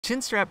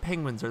Chinstrap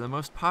penguins are the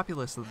most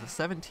populous of the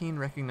 17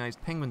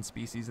 recognized penguin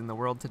species in the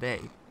world today.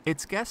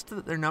 It's guessed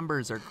that their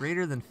numbers are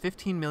greater than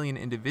 15 million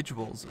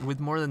individuals, with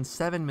more than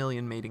 7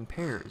 million mating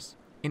pairs.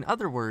 In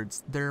other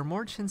words, there are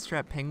more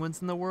Chinstrap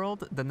penguins in the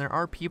world than there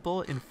are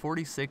people in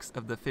 46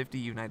 of the 50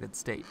 United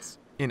States.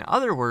 In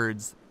other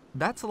words,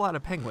 that's a lot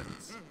of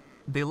penguins.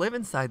 They live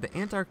inside the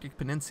Antarctic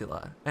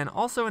Peninsula, and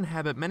also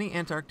inhabit many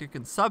Antarctic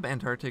and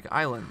subantarctic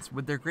islands,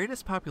 with their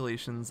greatest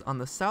populations on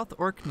the South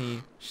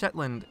Orkney,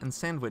 Shetland, and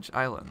Sandwich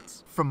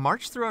Islands. From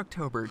March through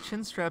October,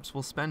 Chinstraps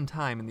will spend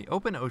time in the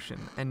open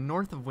ocean and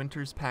north of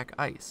winter's pack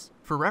ice.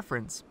 For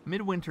reference,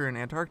 midwinter in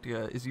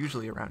Antarctica is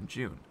usually around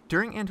June.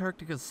 During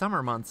Antarctica's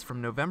summer months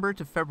from November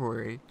to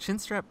February,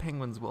 Chinstrap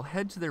penguins will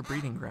head to their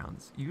breeding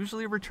grounds,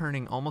 usually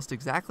returning almost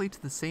exactly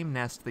to the same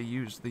nest they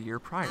used the year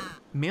prior.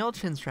 Male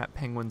Chinstrap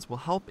penguins will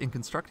help in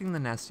constructing the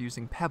nest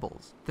using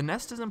pebbles. The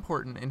nest is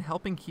important in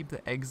helping keep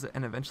the eggs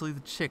and eventually the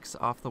chicks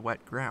off the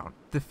wet ground.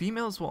 The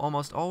females will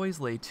almost always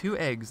lay 2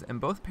 eggs, and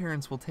both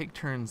parents will take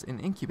turns in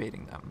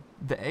incubating them.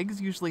 The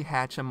eggs usually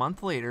hatch a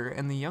month later,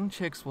 and the young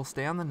chicks will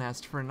stay on the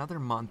nest for another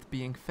month,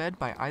 being fed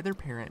by either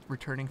parent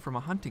returning from a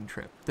hunting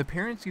trip. The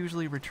parents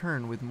usually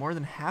return with more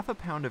than half a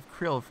pound of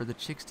krill for the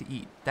chicks to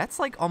eat. That's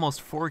like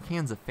almost 4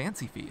 cans of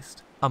Fancy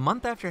Feast. A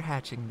month after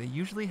hatching, they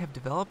usually have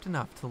developed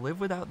enough to live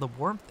without the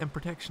warmth and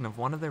protection of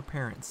one of their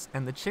parents,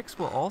 and the chicks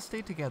will all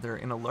stay together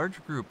in a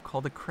large group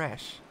called a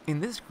creche. In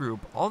this group,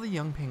 all the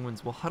young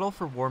penguins will huddle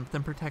for warmth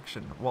and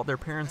protection while their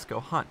parents go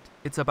hunt.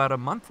 It's about a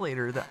month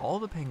later that all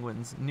the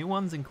penguins, new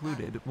ones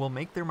included, will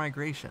make their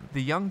migration,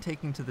 the young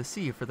taking to the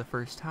sea for the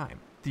first time.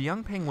 The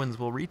young penguins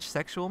will reach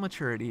sexual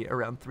maturity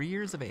around 3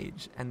 years of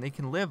age, and they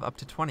can live up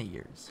to 20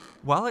 years.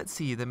 While at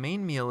sea, the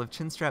main meal of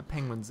Chinstrap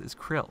penguins is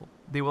krill.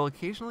 They will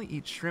occasionally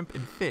eat shrimp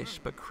and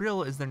fish, but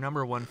krill is their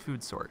 #1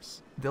 food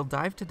source. They'll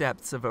dive to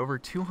depths of over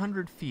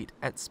 200 feet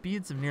at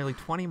speeds of nearly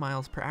 20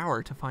 miles per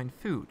hour to find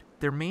food.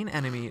 Their main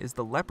enemy is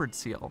the leopard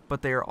seal,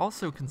 but they are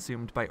also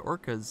consumed by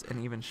orcas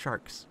and even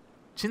sharks.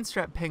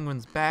 Chinstrap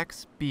penguins'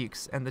 backs,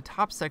 beaks, and the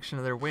top section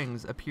of their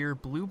wings appear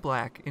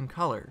blue-black in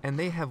color, and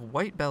they have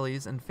white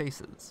bellies and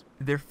faces.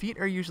 Their feet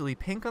are usually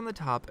pink on the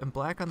top and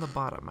black on the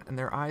bottom, and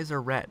their eyes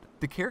are red.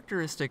 The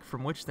characteristic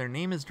from which their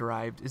name is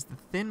derived is the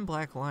thin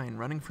black line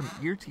running from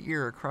ear to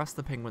ear across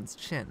the penguin's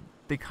chin.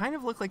 They kind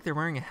of look like they're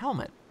wearing a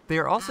helmet. They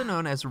are also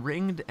known as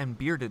ringed and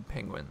bearded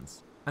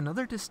penguins.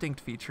 Another distinct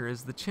feature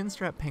is the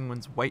Chinstrap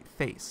penguin's white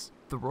face.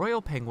 The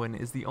royal penguin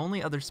is the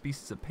only other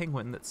species of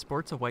penguin that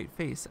sports a white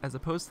face, as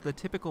opposed to the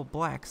typical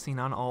black seen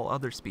on all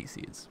other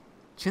species.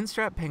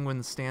 Chinstrap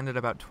penguins stand at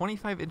about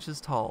 25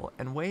 inches tall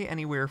and weigh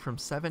anywhere from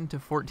 7 to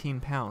 14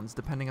 pounds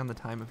depending on the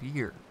time of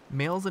year.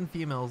 Males and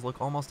females look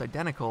almost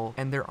identical,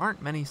 and there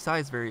aren't many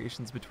size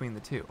variations between the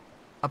two.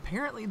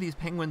 Apparently, these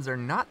penguins are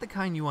not the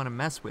kind you want to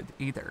mess with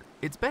either.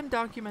 It's been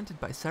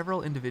documented by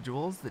several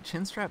individuals that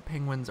Chinstrap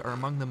penguins are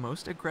among the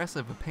most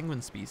aggressive of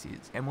penguin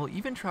species, and will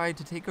even try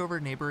to take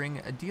over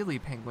neighboring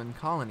Adelie penguin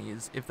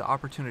colonies if the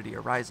opportunity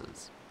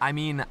arises. I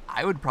mean,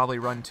 I would probably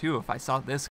run too if I saw this